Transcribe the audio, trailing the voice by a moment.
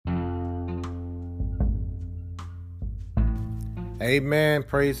Amen.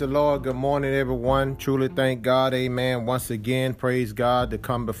 Praise the Lord. Good morning, everyone. Truly thank God. Amen. Once again, praise God to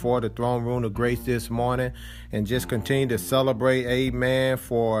come before the throne room of grace this morning and just continue to celebrate. Amen.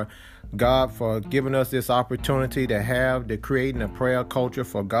 For God for giving us this opportunity to have the Creating a Prayer Culture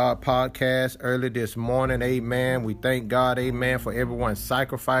for God podcast early this morning. Amen. We thank God. Amen. For everyone's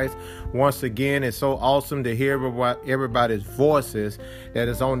sacrifice. Once again, it's so awesome to hear everybody's voices that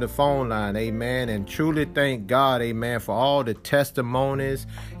is on the phone line. Amen. And truly thank God. Amen. For all the testimonies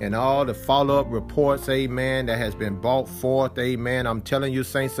and all the follow-up reports. Amen. That has been brought forth. Amen. I'm telling you,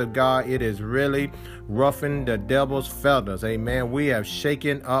 saints of God, it is really roughing the devil's feathers. Amen. We have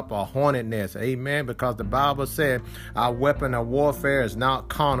shaken up a hornet nest. Amen. Because the Bible said our weapon of warfare is not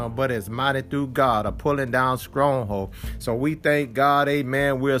carnal, but is mighty through God, of pulling down stronghold. So we thank God.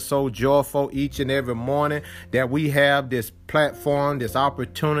 Amen. We're so joyful each and every morning that we have this platform, this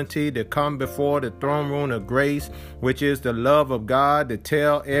opportunity to come before the throne room of grace, which is the love of God, to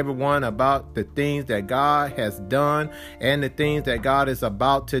tell everyone about the things that God has done and the things that God is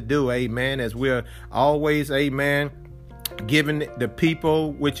about to do. Amen. As we're always, amen, giving the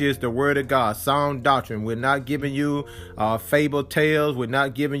people, which is the word of God, sound doctrine. We're not giving you fable tales. We're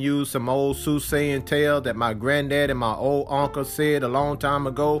not giving you some old soothsaying tale that my granddad and my old uncle said a long time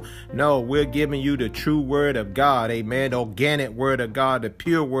ago. No, we're giving you the true word of God. Amen. The organic word of God, the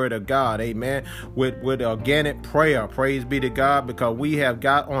pure word of God. Amen. With organic prayer. Praise be to God, because we have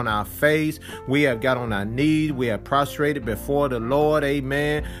got on our face. We have got on our knees. We have prostrated before the Lord.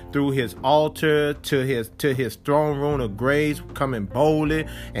 Amen. Through his altar to his throne room of grace, coming boldly,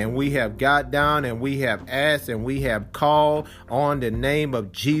 and we have got down and we have asked and we have called on the name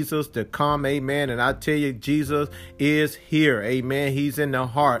of Jesus to come. Amen. And I tell you, Jesus is here. Amen. He's in the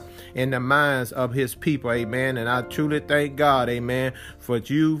heart, in the minds of his people. Amen. And I truly thank God. Amen. For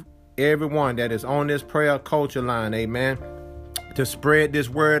you, everyone that is on this prayer culture line. Amen. To spread this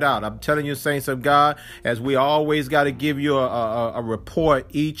word out. I'm telling you, saints of God, as we always got to give you a report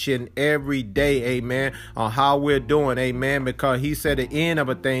each and every day, amen, on how we're doing, amen, because he said the end of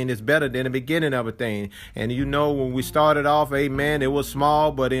a thing is better than the beginning of a thing. And you know, when we started off, amen, it was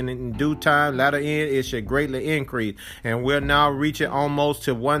small, but in due time, latter end, it should greatly increase. And we're now reaching almost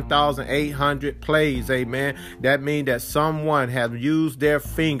to 1,800 plays, amen. That means that someone have used their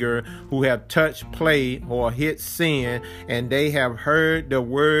finger who have touched play or hit send, and they have heard the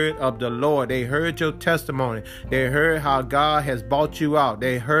word of the Lord. They heard your testimony. They heard how God has brought you out.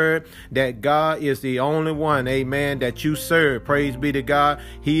 They heard that God is the only one, amen, that you serve. Praise be to God.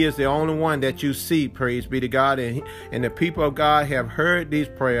 He is the only one that you see. Praise be to God. And the people of God have heard these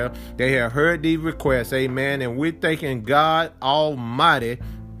prayers. They have heard these requests, amen. And we're thanking God Almighty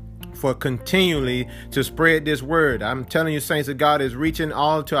for continually to spread this word. I'm telling you, saints of God, is reaching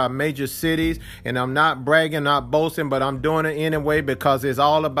all to our major cities, and I'm not bragging, not boasting, but I'm doing it anyway because it's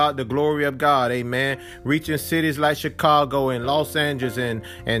all about the glory of God. Amen. Reaching cities like Chicago and Los Angeles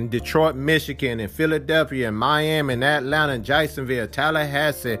and Detroit, Michigan, and Philadelphia and Miami and Atlanta and Jacksonville,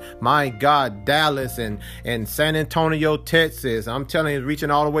 Tallahassee, my God, Dallas and San Antonio, Texas. I'm telling you, it's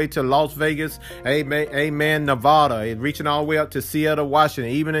reaching all the way to Las Vegas, amen, Nevada. It's reaching all the way up to Seattle,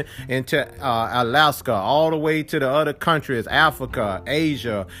 Washington, even into Alaska, all the way to the other countries, Africa,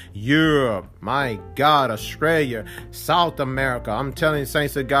 Asia, Europe, my God, Australia, South America. I'm telling you,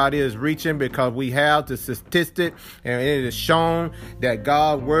 saints of God, it is reaching because we have the statistic, and it is shown that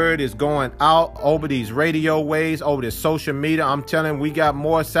God's word is going out over these radio waves, over the social media. I'm telling you, we got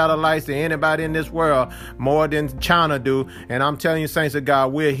more satellites than anybody in this world, more than China do. And I'm telling you, saints of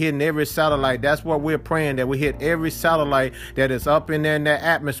God, we're hitting every satellite. That's what we're praying, that we hit every satellite that is up in there in that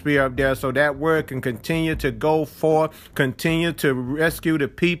atmosphere up there, so that word can continue to go forth, continue to rescue the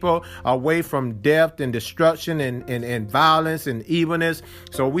people away from death and destruction and violence and evilness.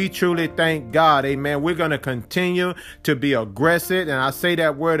 So we truly thank God. Amen. We're going to continue to be aggressive. And I say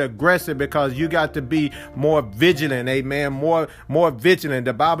that word aggressive because you got to be more vigilant. Amen. More vigilant.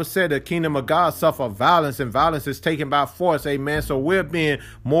 The Bible said the kingdom of God suffer violence, and violence is taken by force. Amen. So we're being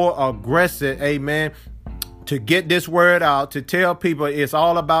more aggressive. Amen. To get this word out, to tell people it's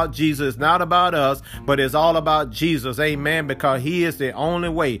all about Jesus, not about us, but it's all about Jesus. Amen. Because he is the only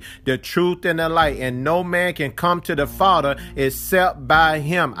way, the truth, and the light. And no man can come to the Father except by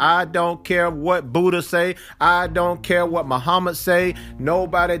him. I don't care what Buddha say. I don't care what Muhammad say.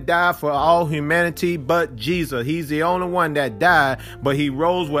 Nobody died for all humanity but Jesus. He's the only one that died, but he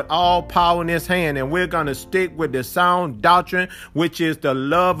rose with all power in his hand. And we're going to stick with the sound doctrine, which is the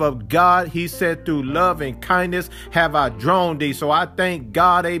love of God. He said through love and kindness kindness have I drawn thee. So I thank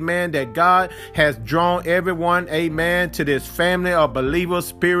God, amen, that God has drawn everyone, amen, to this family of believers,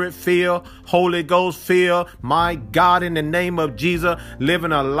 Spirit-filled, Holy Ghost-filled, my God, in the name of Jesus,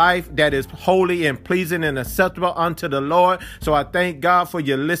 living a life that is holy and pleasing and acceptable unto the Lord. So I thank God for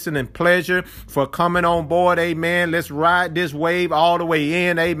your listening pleasure, for coming on board, amen. Let's ride this wave all the way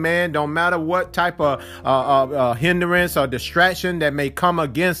in, amen. Don't matter what type of hindrance or distraction that may come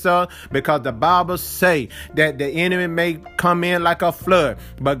against us, because the Bible say that the enemy may come in like a flood,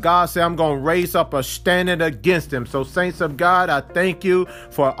 but God said, I'm going to raise up a standard against him. So saints of God, I thank you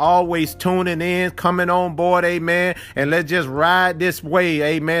for always tuning in, coming on board, amen. And let's just ride this wave,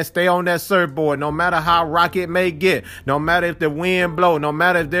 amen. Stay on that surfboard, no matter how rocky it may get, no matter if the wind blow, no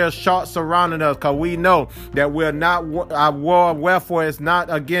matter if there's sharks surrounding us, because we know that we're not, our war, wherefore it's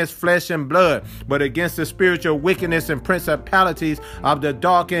not against flesh and blood, but against the spiritual wickedness and principalities of the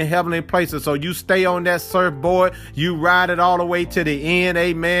dark and heavenly places. So you stay on that surfboard, you ride it all the way to the end,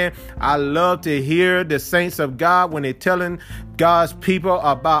 amen. I love to hear the saints of God when they're telling God's people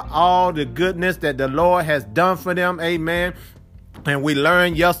about all the goodness that the Lord has done for them, amen. And we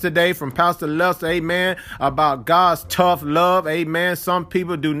learned yesterday from Pastor Lester, amen, about God's tough love, amen. Some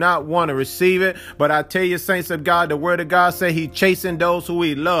people do not want to receive it, but I tell you, saints of God, the word of God say he chasing those who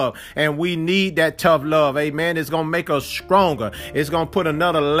he love, and we need that tough love, amen. It's going to make us stronger. It's going to put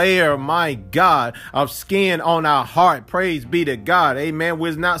another layer, my God, of skin on our heart. Praise be to God, amen.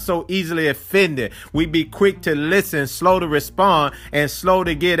 We're not so easily offended. We be quick to listen, slow to respond, and slow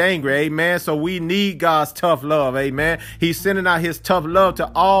to get angry, amen. So we need God's tough love, amen. He's sending out his tough love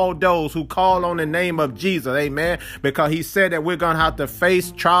to all those who call on the name of Jesus, amen, because he said that we're going to have to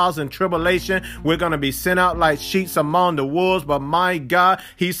face trials and tribulation. We're going to be sent out like sheep among the wolves, but my God,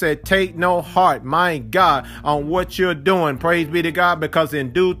 he said, take no heart, my God, on what you're doing. Praise be to God, because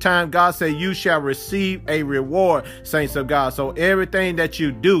in due time, God said, you shall receive a reward, saints of God. So everything that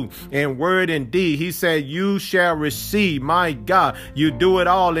you do in word and deed, he said, you shall receive, my God. You do it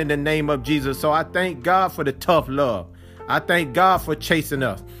all in the name of Jesus. So I thank God for the tough love. I thank God for chasing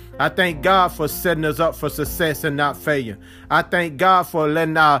us. I thank God for setting us up for success and not failure. I thank God for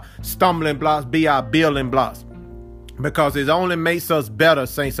letting our stumbling blocks be our building blocks, because it only makes us better,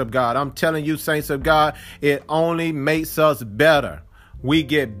 saints of God. I'm telling you, saints of God, it only makes us better. We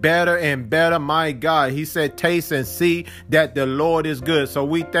get better and better, my God. He said, taste and see that the Lord is good. So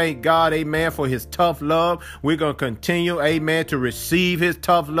we thank God, amen, for his tough love. We're going to continue, amen, to receive his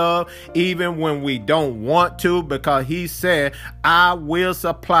tough love, even when we don't want to, because he said, I will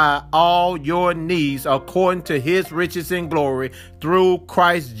supply all your needs according to his riches and glory through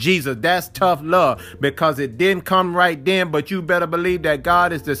Christ Jesus. That's tough love, because it didn't come right then, but you better believe that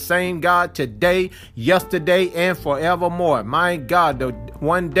God is the same God today, yesterday, and forevermore. My God, the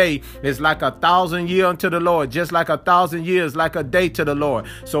one day is like 1,000 years unto the Lord, just like 1,000 years like a day to the Lord.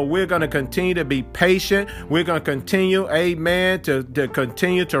 So we're going to continue to be patient. We're going to continue, amen, to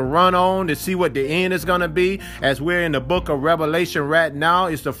continue to run on to see what the end is going to be. As we're in the book of Revelation right now,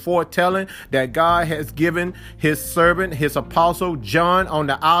 it's the foretelling that God has given his servant, his apostle John, on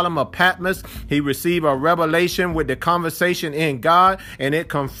the island of Patmos. He received a revelation with the conversation in God, and it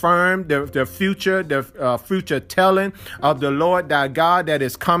confirmed the future telling of the Lord thy God that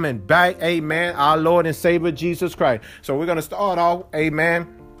is coming back, amen, our Lord and Savior Jesus Christ. So we're going to start off, amen,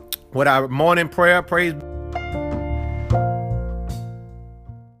 with our morning prayer. Praise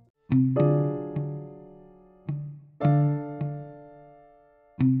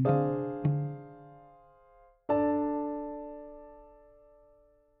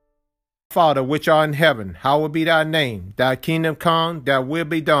Father, which art in heaven, hallowed be thy name. Thy kingdom come, thy will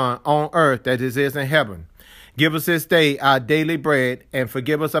be done on earth as it is in heaven. Give us this day our daily bread, and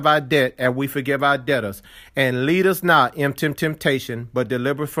forgive us of our debt as we forgive our debtors. And lead us not into temptation, but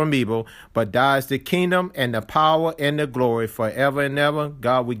deliver us from evil. But thine is the kingdom and the power and the glory forever and ever.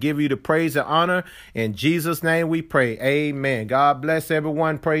 God, we give you the praise and honor. In Jesus' name we pray. Amen. God bless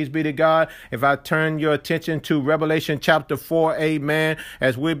everyone. Praise be to God. If I turn your attention to Revelation chapter 4, amen,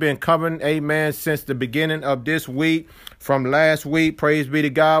 as we've been covering, amen, since the beginning of this week. From last week, praise be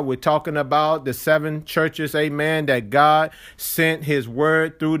to God, we're talking about the 7 churches, amen, that God sent his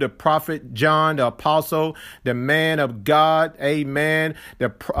word through the prophet John, the apostle, the man of God, amen,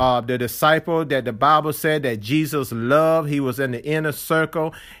 the disciple that the Bible said that Jesus loved. He was in the inner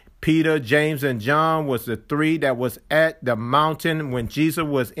circle. Peter, James, and John was the three that was at the mountain when Jesus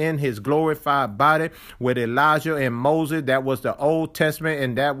was in his glorified body with Elijah and Moses. That was the Old Testament,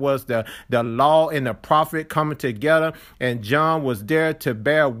 and that was the law and the prophet coming together. And John was there to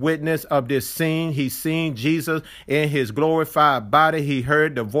bear witness of this scene. He seen Jesus in his glorified body. He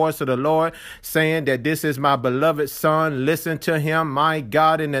heard the voice of the Lord saying that this is my beloved son. Listen to him. My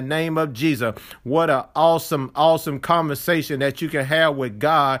God, in the name of Jesus. What an awesome conversation that you can have with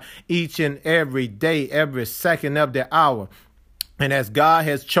God each and every day, every second of the hour. And as God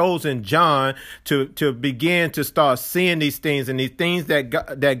has chosen John to begin to start seeing these things, and these things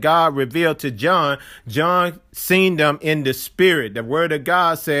that God revealed to John, John seen them in the spirit. The word of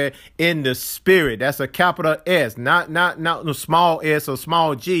God said in the spirit. That's a capital S, not a small s or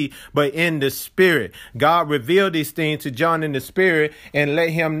small g, but in the spirit. God revealed these things to John in the spirit and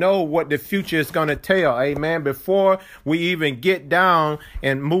let him know what the future is going to tell. Amen. Before we even get down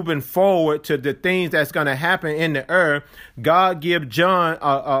and moving forward to the things that's going to happen in the earth, God give John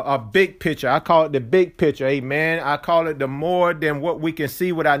a big picture. I call it the big picture. Amen. I call it the more than what we can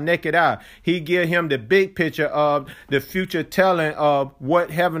see with our naked eye. He give him the big picture of the future telling of what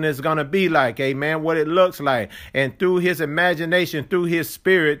heaven is going to be like. Amen. What it looks like. And through his imagination, through his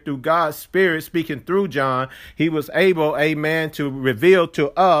spirit, through God's spirit speaking through John, he was able, amen, to reveal to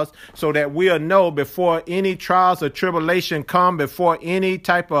us so that we'll know before any trials or tribulation come, before any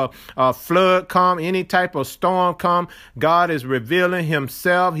type of flood come, any type of storm come, God is revealing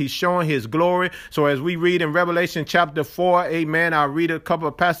himself. He's showing his glory. So as we read in Revelation chapter 4, amen, I'll read a couple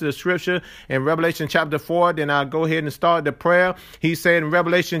of passages of scripture in Revelation chapter 4. Then I'll go ahead and start the prayer. He said in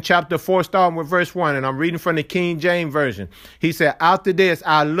Revelation chapter 4, starting with verse 1, and I'm reading from the King James Version. He said, after this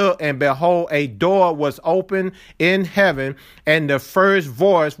I looked, and behold, a door was open in heaven, and the first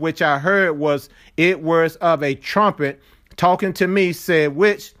voice which I heard was of a trumpet talking to me, said,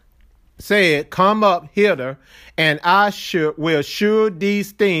 come up hither, and I will sure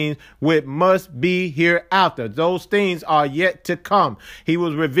these things which must be hereafter. Those things are yet to come. He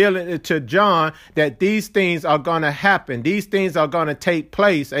was revealing it to John that these things are going to happen. These things are going to take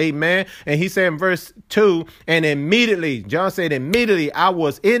place. Amen. And he said in verse 2, and immediately, John said, immediately I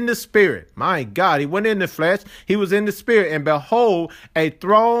was in the spirit. My God, he wasn't in the flesh. He was in the spirit. And behold, a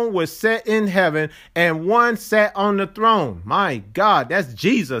throne was set in heaven, and one sat on the throne. My God, that's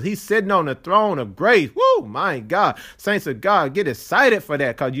Jesus. He's sitting on the throne of grace. Woo, my God. Saints of God, get excited for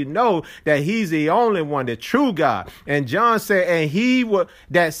that, because you know that he's the only one, the true God. And John said, and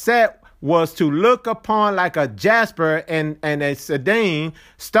that sat was to look upon like a jasper and a sardine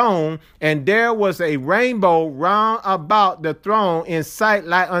stone, and there was a rainbow round about the throne in sight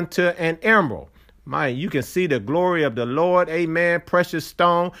like unto an emerald. You can see the glory of the Lord. Amen. Precious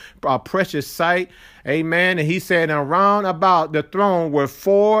stone, a precious sight. Amen. And he said, and round about the throne were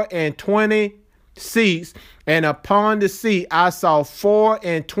 24 seats, and upon the seat I saw 24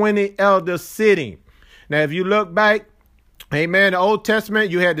 elders sitting. Now, if you look back, amen, the Old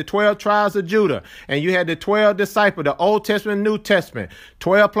Testament, you had the 12 tribes of Judah, and you had the 12 disciples, the Old Testament, New Testament.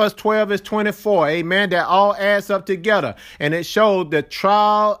 12 plus 12 is 24. Amen. That all adds up together. And it showed the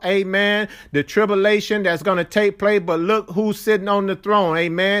trial, amen, the tribulation that's going to take place. But look who's sitting on the throne.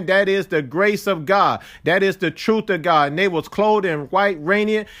 Amen. That is the grace of God. That is the truth of God. And they was clothed in white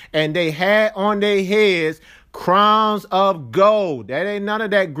raiment, and they had on their heads crowns of gold. That ain't none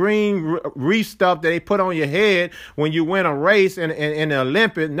of that green wreath stuff that they put on your head when you win a race in the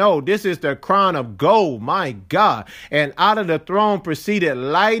Olympics. No, this is the crown of gold. My God. And out of the throne proceeded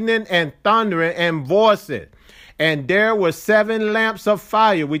lightning and thundering and voices. And there were 7 lamps of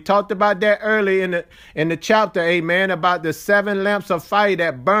fire. We talked about that early in the chapter, amen, about the 7 lamps of fire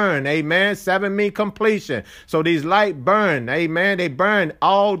that burn, amen. 7 mean completion. So these lights burn, amen. They burn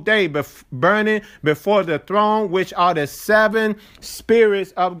all day, burning before the throne, which are the 7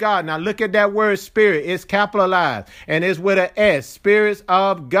 spirits of God. Now look at that word spirit. It's capitalized, and it's with an S. Spirits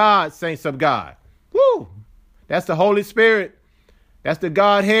of God, saints of God. Woo! That's the Holy Spirit. That's the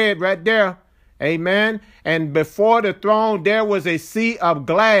Godhead right there. Amen. And before the throne, there was a sea of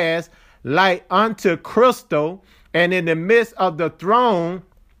glass like unto crystal. And in the midst of the throne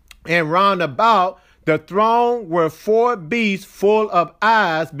and round about the throne were 4 beasts full of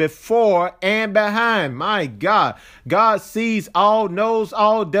eyes before and behind. My God. God sees all, knows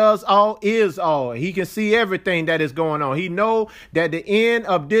all, does all, is all. He can see everything that is going on. He knows that the end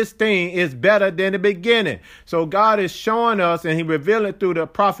of this thing is better than the beginning. So God is showing us, and he revealed it through the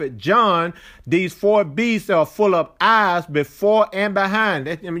prophet John, these 4 beasts are full of eyes before and behind.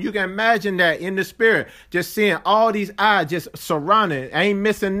 I mean, you can imagine that in the spirit, just seeing all these eyes just surrounding. Ain't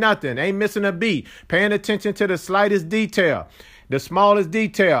missing nothing. Ain't missing a beat. Paying attention to the slightest detail. The smallest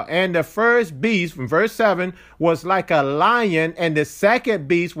detail. And the first beast, from verse 7, was like a lion, and the second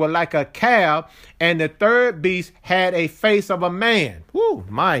beast was like a calf, and the third beast had a face of a man. Woo,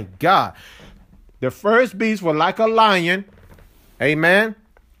 my God. The first beast was like a lion. Amen.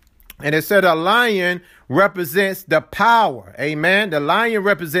 And it said a lion represents the power. Amen. The lion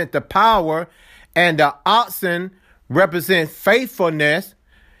represents the power, and the oxen represent faithfulness.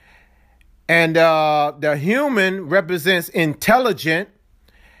 And the human represents intelligent,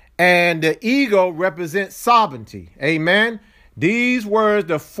 and the eagle represents sovereignty. Amen. These words,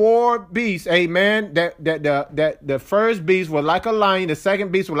 the four beasts, amen, that the first beast was like a lion, the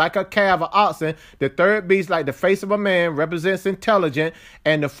second beast was like a calf or oxen, the third beast like the face of a man, represents intelligent,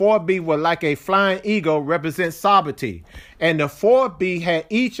 and the fourth beast was like a flying eagle, represents sovereignty. And the fourth beast had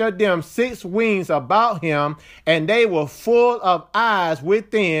each of them 6 wings about him, and they were full of eyes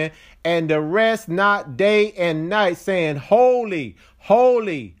within, and the rest not day and night, saying, Holy,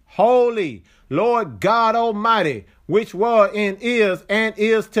 holy, holy, Lord God Almighty, which was and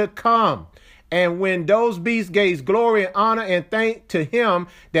is to come. And when those beasts gave glory and honor and thank to him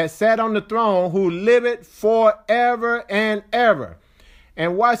that sat on the throne, who liveth forever and ever.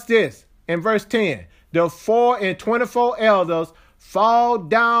 And watch this in verse 10. The 4 and 24 elders fall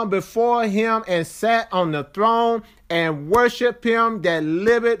down before him and sat on the throne and worship him that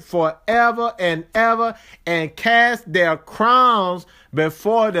liveth forever and ever, and cast their crowns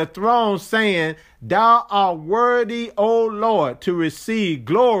before the throne, saying, Thou art worthy, O Lord, to receive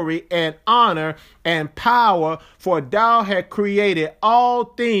glory and honor and power, for thou hast created all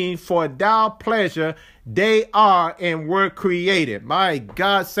things for thy pleasure. They are and were created. My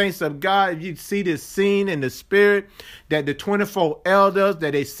God, saints of God, if you see this scene in the spirit, that the 24 elders,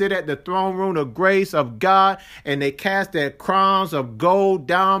 that they sit at the throne room of grace of God, and they cast their crowns of gold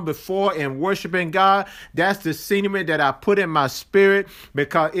down before and worshiping God. That's the sentiment that I put in my spirit,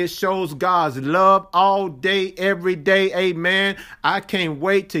 because it shows God's love all day, every day. Amen. I can't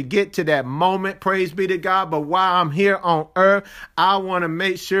wait to get to that moment. Praise be to God. But while I'm here on earth, I want to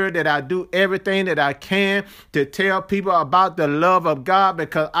make sure that I do everything that I can to tell people about the love of God,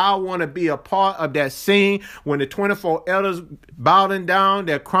 because I want to be a part of that scene when the 24 elders bowing down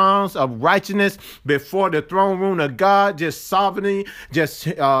their crowns of righteousness before the throne room of God, just sovereignly, just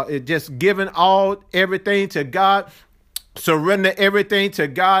giving everything to God. Surrender everything to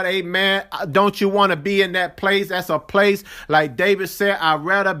God. Amen. Don't you want to be in that place? That's a place, like David said, I'd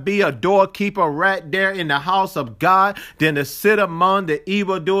rather be a doorkeeper right there in the house of God than to sit among the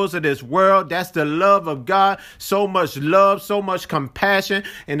evildoers of this world. That's the love of God. So much love, so much compassion.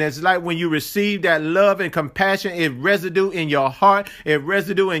 And it's like when you receive that love and compassion, it residue in your heart, it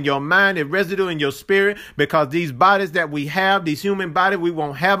residue in your mind, it residue in your spirit, because these bodies that we have, these human bodies, we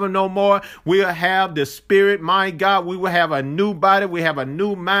won't have them no more. We'll have the spirit. My God, we will have a new body. We have a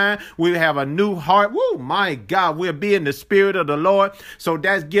new mind. We have a new heart. Woo, my God, we'll be in the spirit of the Lord. So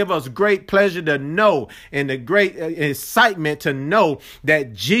that's give us great pleasure to know, and the great excitement to know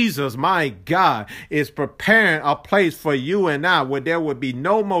that Jesus, my God, is preparing a place for you and I, where there will be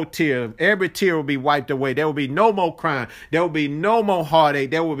no more tears. Every tear will be wiped away. There will be no more crying. There will be no more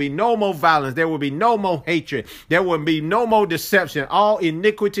heartache. There will be no more violence. There will be no more hatred. There will be no more deception. All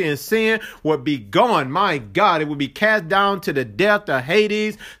iniquity and sin will be gone. My God, it will be cast down to the depth of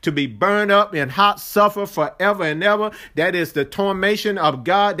Hades, to be burned up in hot sulfur forever and ever. That is the tormentation of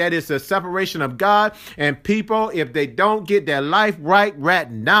God. That is the separation of God. And people, if they don't get their life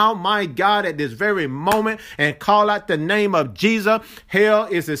right now, my God, at this very moment, and call out the name of Jesus, hell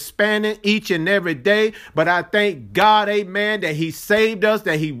is expanding each and every day. But I thank God, amen, that he saved us,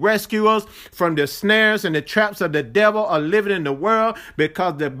 that he rescued us from the snares and the traps of the devil of living in the world,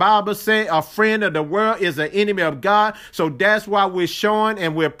 because the Bible says a friend of the world is an enemy of God. So that's why we're showing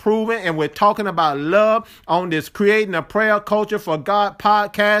and we're proving and we're talking about love on this Creating a Prayer Culture for God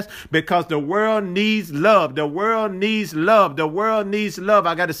podcast, because the world needs love. The world needs love. The world needs love.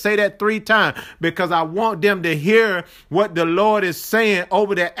 I got to say that 3 times, because I want them to hear what the Lord is saying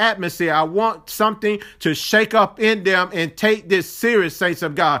over the atmosphere. I want something to shake up in them and take this serious, saints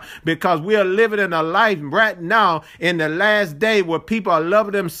of God, because we are living in a life right now in the last day where people are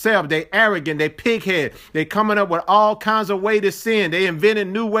loving themselves. They arrogant. They pighead. They coming up with all kinds of ways to sin. They invented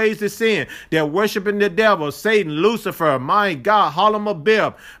new ways to sin. They're worshiping the devil, Satan, Lucifer, my God,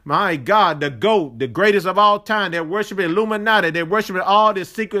 Halamabib, my God, the GOAT, the greatest of all time. They're worshiping Illuminati. They're worshiping all this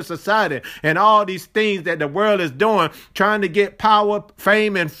secret society and all these things that the world is doing, trying to get power,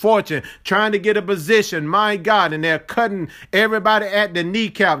 fame, and fortune, trying to get a position, my God, and they're cutting everybody at the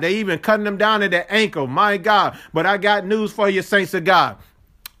kneecap. They even cutting them down at the ankle, my God. But I got news for you, saints of God.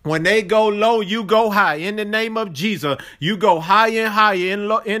 When they go low, you go high. In the name of Jesus, you go higher and higher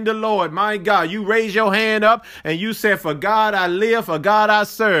in the Lord. My God, you raise your hand up and you say, for God I live, for God I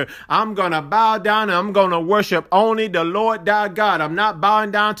serve. I'm going to bow down and I'm going to worship only the Lord thy God. I'm not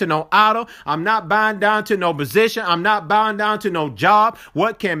bowing down to no idol. I'm not bowing down to no position. I'm not bowing down to no job.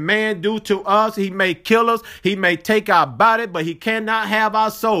 What can man do to us? He may kill us. He may take our body, but he cannot have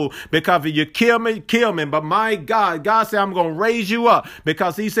our soul, because if you kill me, kill me. But my God, God said, I'm going to raise you up,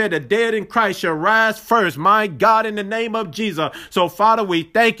 because he said the dead in Christ shall rise first. My God, in the name of Jesus. So Father, we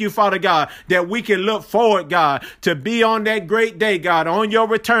thank you, Father God, that we can look forward, God, to be on that great day, God, on your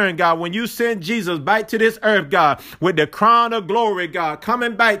return, God, when you send Jesus back to this earth, God, with the crown of glory, God,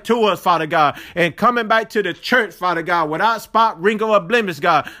 coming back to us, Father God, and coming back to the church, Father God, without spot, wrinkle, or blemish,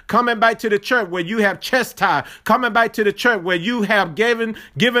 God, coming back to the church where you have chastised, coming back to the church where you have given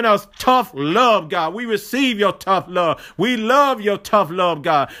us tough love, God. We receive your tough love. We love your tough love,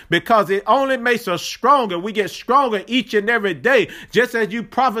 God, because it only makes us stronger. We get stronger each and every day, just as you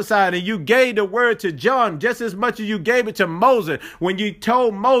prophesied and you gave the word to John, just as much as you gave it to Moses when you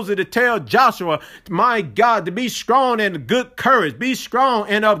told Moses to tell Joshua, my God, to be strong and good courage. Be strong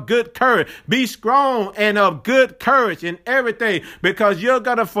and of good courage. Be strong and of good courage in everything, because you're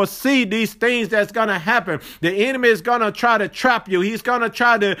going to foresee these things that's going to happen. The enemy is going to try to trap you. He's going to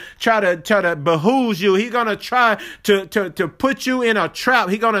try to behoove you. He's going to try to put you in a trap.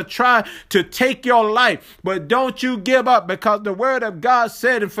 He's going to try to take your life, but don't you give up, because the word of God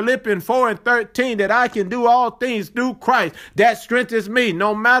said in Philippians 4:13 that I can do all things through Christ that strengthens me.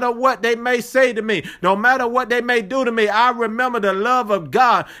 No matter what they may say to me, no matter what they may do to me, I remember the love of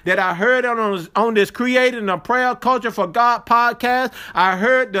God that I heard on this Creating a Prayer Culture for God podcast. I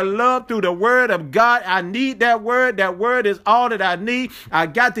heard the love through the word of God. I need that word. That word is all that I need. I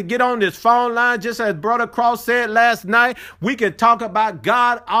got to get on this phone line, just as Brother Cross said last night. We can talk about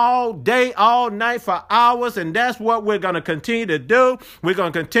God all day, all night, for hours, and that's what we're going to continue to do. We're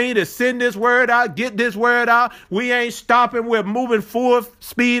going to continue to send this word out, get this word out. We ain't stopping. We're moving full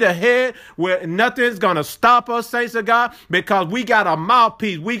speed ahead, where nothing's going to stop us, saints of God, because we got a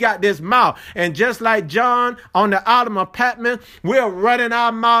mouthpiece. We got this mouth, and just like John on the island of Patmos, we're running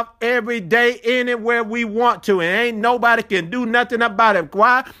our mouth every day, anywhere we want to, and ain't nobody can do nothing about it.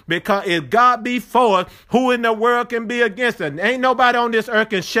 Why? Because if God be for us, who in the world can be against us? Ain't nobody on this earth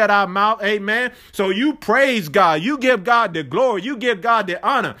can shut our mouth. Amen. So you praise God. You give God the glory. You give God the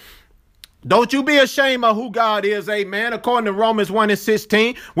honor. Don't you be ashamed of who God is, amen. According to Romans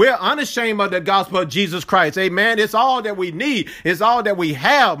 1:16, we're unashamed of the gospel of Jesus Christ, amen. It's all that we need. It's all that we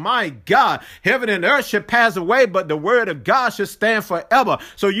have. My God, heaven and earth should pass away, but the word of God should stand forever.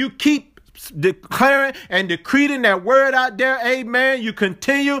 So you keep declaring and decreting that word out there, amen. You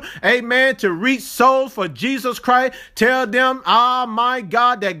continue, amen, to reach souls for Jesus Christ. Tell them, my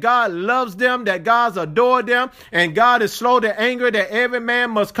God, that God loves them, that God's adored them, and God is slow to anger, that every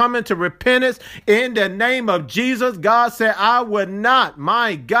man must come into repentance in the name of Jesus. God said, I will not,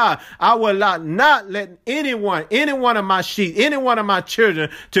 my God, I will not let any one of my sheep, any one of my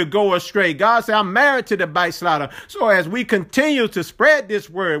children to go astray. God said, I'm married to the backslider. So as we continue to spread this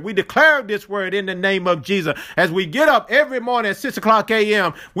word, we declare this word in the name of Jesus. As we get up every morning at 6 o'clock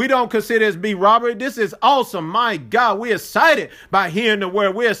a.m., we don't consider this be robbery. This is awesome. My God, we're excited by hearing the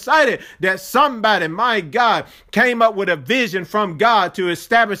word. We're excited that somebody, my God, came up with a vision from God to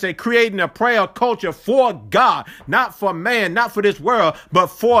establish creating a prayer culture for God, not for man, not for this world, but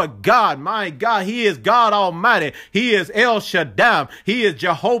for God. My God, he is God Almighty. He is El Shaddai. He is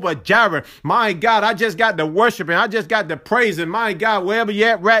Jehovah Jireh. My God, I just got to worship him. I just got to praise him. My God, wherever you're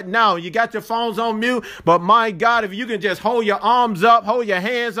at right now, you got your phones on mute, but my God, if you can just hold your arms up, hold your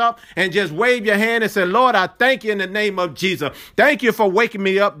hands up, and just wave your hand and say, Lord, I thank you in the name of Jesus. Thank you for waking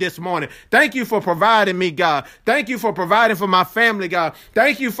me up this morning. Thank you for providing me, God. Thank you for providing for my family, God.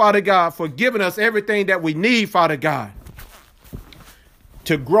 Thank you, Father God, for giving us everything that we need, Father God,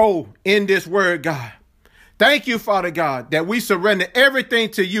 to grow in this word, God. Thank you, Father God, that we surrender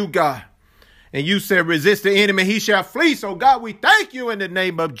everything to you, God. And you said, resist the enemy, he shall flee. So, God, we thank you in the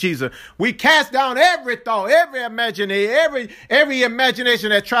name of Jesus. We cast down every thought, every imagination, every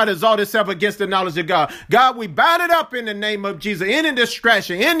imagination that try to exalt itself against the knowledge of God. God, we bind it up in the name of Jesus. Any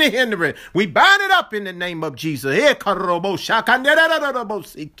distraction, any hindrance, we bind it up in the name of Jesus.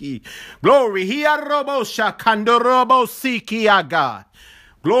 Glory, God.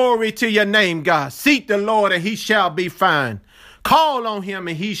 Glory to your name, God. Seek the Lord and he shall be found. Call on him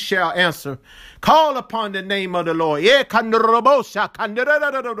and he shall answer. Call upon the name of the Lord. Yeah, God.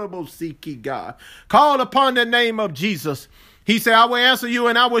 Call upon the name of Jesus. He said, I will answer you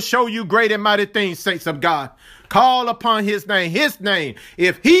and I will show you great and mighty things, saints of God. Call upon his name. His name.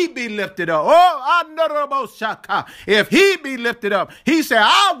 If he be lifted up. If he be lifted up. He said,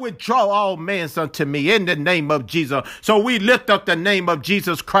 I withdraw all men unto me in the name of Jesus. So we lift up the name of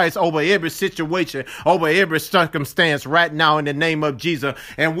Jesus Christ over every situation, over every circumstance right now in the name of Jesus.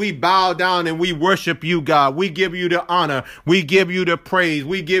 And we bow down and we worship you, God. We give you the honor. We give you the praise.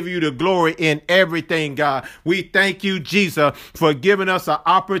 We give you the glory in everything, God. We thank you, Jesus, for giving us an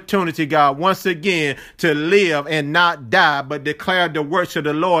opportunity, God, once again to live and not die, but declare the works of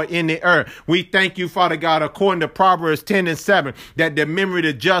the Lord in the earth. We thank you, Father God, according to Proverbs 10:7, that the memory of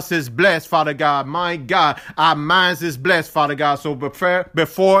the just is blessed, Father God. My God, our minds is blessed, Father God. So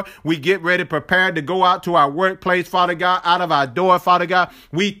before we get ready, prepared to go out to our workplace, Father God, out of our door, Father God,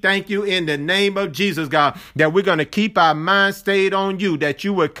 we thank you in the name of Jesus, God, that we're going to keep our minds stayed on you, that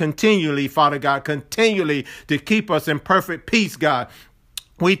you will continually, Father God, continually to keep us in perfect peace, God.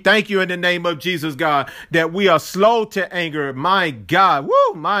 We thank you in the name of Jesus, God, that we are slow to anger, my God,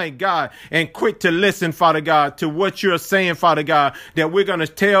 my God, and quick to listen, Father God, to what you're saying, Father God, that we're going to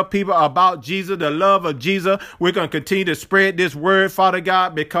tell people about Jesus, the love of Jesus. We're going to continue to spread this word, Father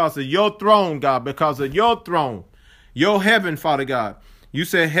God, because of your throne, God, because of your throne, your heaven, Father God. You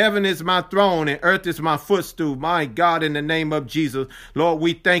said heaven is my throne and earth is my footstool, my God, in the name of Jesus. Lord,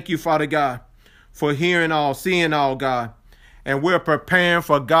 we thank you, Father God, for hearing all, seeing all, God. And we're preparing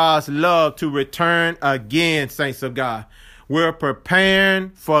for God's love to return again, saints of God. We're preparing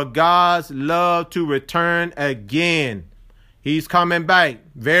for God's love to return again. He's coming back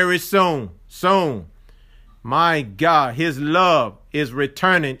very soon. My God, his love is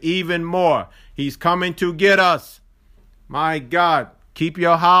returning even more. He's coming to get us. My God, keep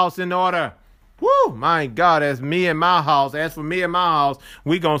your house in order. My God, as for me and my house,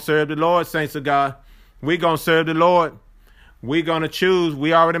 we're going to serve the Lord, saints of God. We're going to serve the Lord. We're going to choose.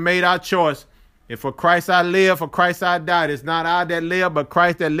 We already made our choice. If for Christ I live, for Christ I died. It's not I that live, but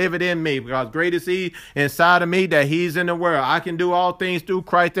Christ that liveth in me. Because great is he inside of me that he's in the world. I can do all things through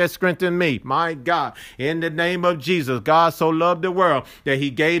Christ that strengthens me. My God, in the name of Jesus, God so loved the world that he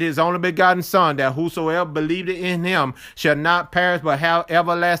gave his only begotten son, that whosoever believed in him shall not perish but have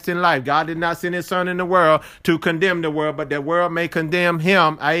everlasting life. God did not send his son in the world to condemn the world, but the world may condemn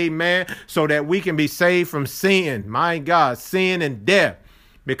him. Amen. So that we can be saved from sin. My God, sin and death.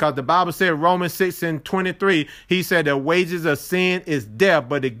 Because the Bible said, Romans 6:23, he said the wages of sin is death,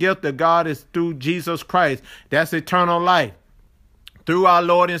 but the gift of God is through Jesus Christ. That's eternal life through our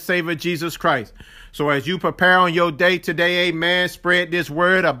Lord and Savior Jesus Christ. So as you prepare on your day today, amen, spread this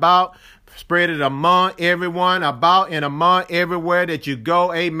word about. Spread it among everyone, about and among everywhere that you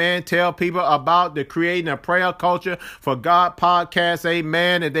go. Amen. Tell people about the Creating a Prayer Culture for God podcast.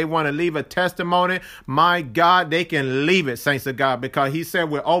 Amen. If they want to leave a testimony, my God, they can leave it, saints of God, because he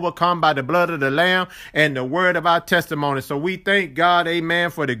said we're overcome by the blood of the Lamb and the word of our testimony. So we thank God,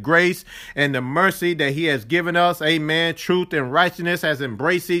 amen, for the grace and the mercy that he has given us. Amen. Truth and righteousness has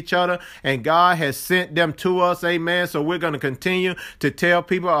embraced each other and God has sent them to us. Amen. So we're going to continue to tell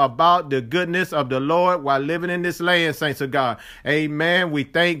people about the goodness of the Lord while living in this land, saints of God. Amen. We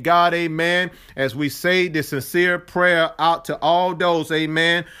thank God, amen, as we say the sincere prayer out to all those,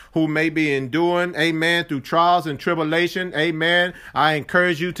 amen, who may be enduring, amen, through trials and tribulation. Amen. I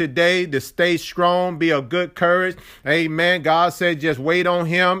encourage you today to stay strong, be of good courage. Amen. God said, just wait on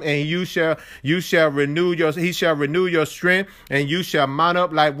him and he shall renew your strength, and you shall mount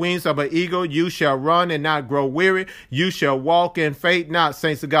up like wings of an eagle. You shall run and not grow weary. You shall walk in faith not,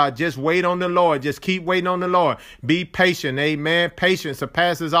 saints of God. Just wait on the Lord. Just keep waiting on the Lord. Be patient. Amen. Patience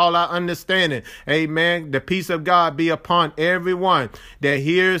surpasses all our understanding. Amen. The peace of God be upon everyone that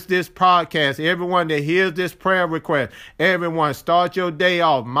hears this podcast, everyone that hears this prayer request. Everyone, start your day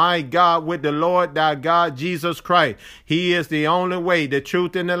off, my God, with the Lord thy God, Jesus Christ. He is the only way, the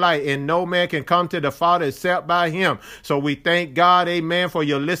truth, and the light, and no man can come to the Father except by him. So we thank God, amen, for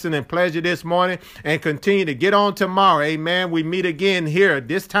your listening pleasure this morning, and continue to get on tomorrow. Amen. We meet again here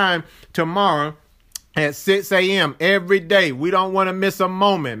this time tomorrow at 6 a.m. every day. We don't want to miss a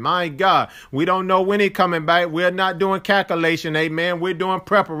moment. My God, we don't know when he's coming back. We're not doing calculation. Amen. We're doing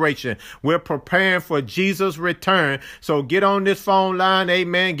preparation. We're preparing for Jesus' return. So get on this phone line.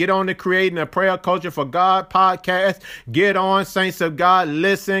 Amen. Get on the Creating a Prayer Culture for God podcast. Get on, saints of God.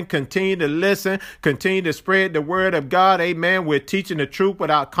 Listen. Continue to listen. Continue to spread the word of God. Amen. We're teaching the truth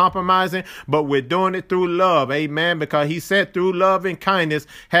without compromising, but we're doing it through love. Amen. Because he said through love and kindness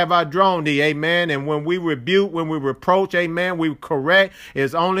have I drawn thee. Amen. And when when we rebuke, when we reproach, amen, we correct,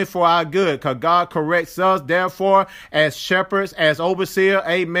 is only for our good, because God corrects us. Therefore, as shepherds, as overseer,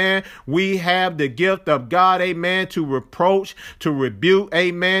 amen, we have the gift of God, amen, to reproach, to rebuke,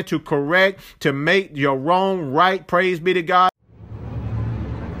 amen, to correct, to make your wrong right. Praise be to God.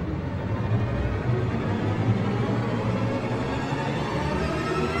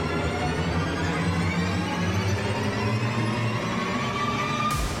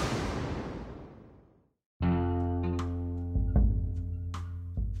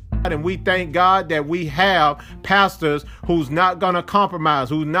 And we thank God that we have pastors who's not going to compromise,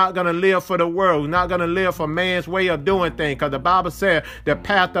 who's not going to live for the world, who's not going to live for man's way of doing things. Because the Bible said the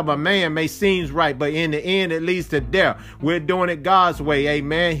path of a man may seem right, but in the end it leads to death. We're doing it God's way,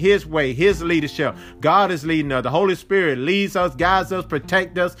 amen, his way, his leadership. God is leading us. The Holy Spirit leads us, guides us,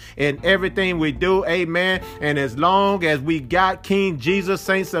 protects us in everything we do, amen. And as long as we got King Jesus,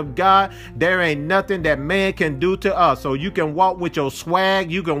 saints of God, there ain't nothing that man can do to us. So you can walk with your swag,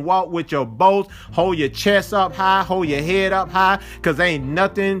 you can walk with your boast, hold your chest up high, hold your head up high, because ain't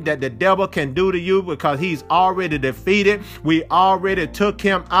nothing that the devil can do to you, because he's already defeated. We already took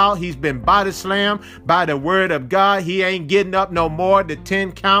him out. He's been body slammed by the word of God. He ain't getting up no more. The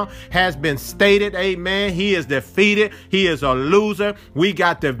 10 count has been stated, amen. He is defeated. He is a loser. We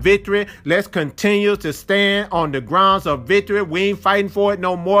got the victory. Let's continue to stand on the grounds of victory. We ain't fighting for it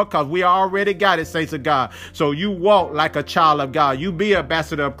no more, because we already got it, saints of God. So you walk like a child of God. You be an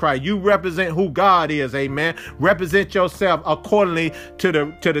ambassador of Christ. You represent who God is, amen. Represent yourself accordingly to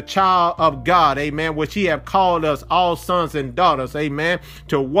the child of God, amen, which he have called us all sons and daughters, amen,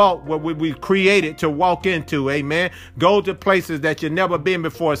 to walk what we created to walk into, amen. Go to places that you've never been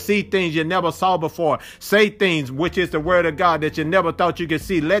before. See things you never saw before. Say things, which is the word of God, that you never thought you could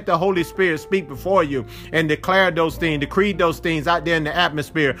see. Let the Holy Spirit speak before you and declare those things, decree those things out there in the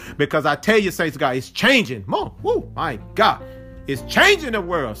atmosphere, because I tell you, saints of God, it's changing. Whoa, woo, my God. It's changing the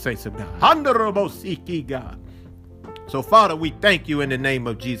world, saints of God. So, Father, we thank you in the name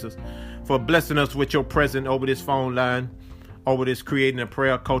of Jesus for blessing us with your presence over this phone line, over this Creating a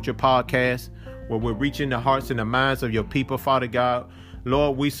Prayer Culture podcast, where we're reaching the hearts and the minds of your people, Father God.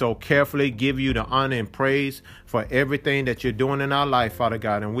 Lord, we so carefully give you the honor and praise for everything that you're doing in our life, Father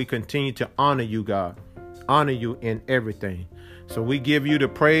God. And we continue to honor you, God. Honor you in everything. So we give you the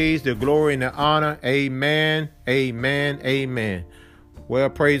praise, the glory, and the honor. Amen, amen, amen. Well,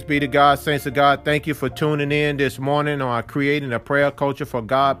 praise be to God, saints of God. Thank you for tuning in this morning on our Creating a Prayer Culture for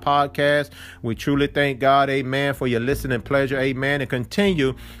God podcast. We truly thank God, amen, for your listening pleasure, amen, and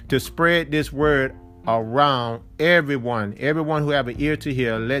continue to spread this word around everyone who have an ear to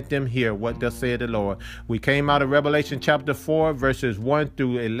hear. Let them hear what thus said the Lord. We came out of Revelation chapter 4 verses 1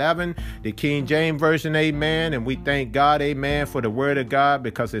 through 11, the King James version, amen. And we thank God, amen, for the word of God,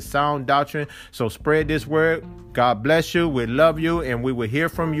 because it's sound doctrine. So spread this word. God bless you. We love you, and we will hear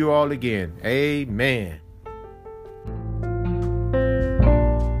from you all again. Amen.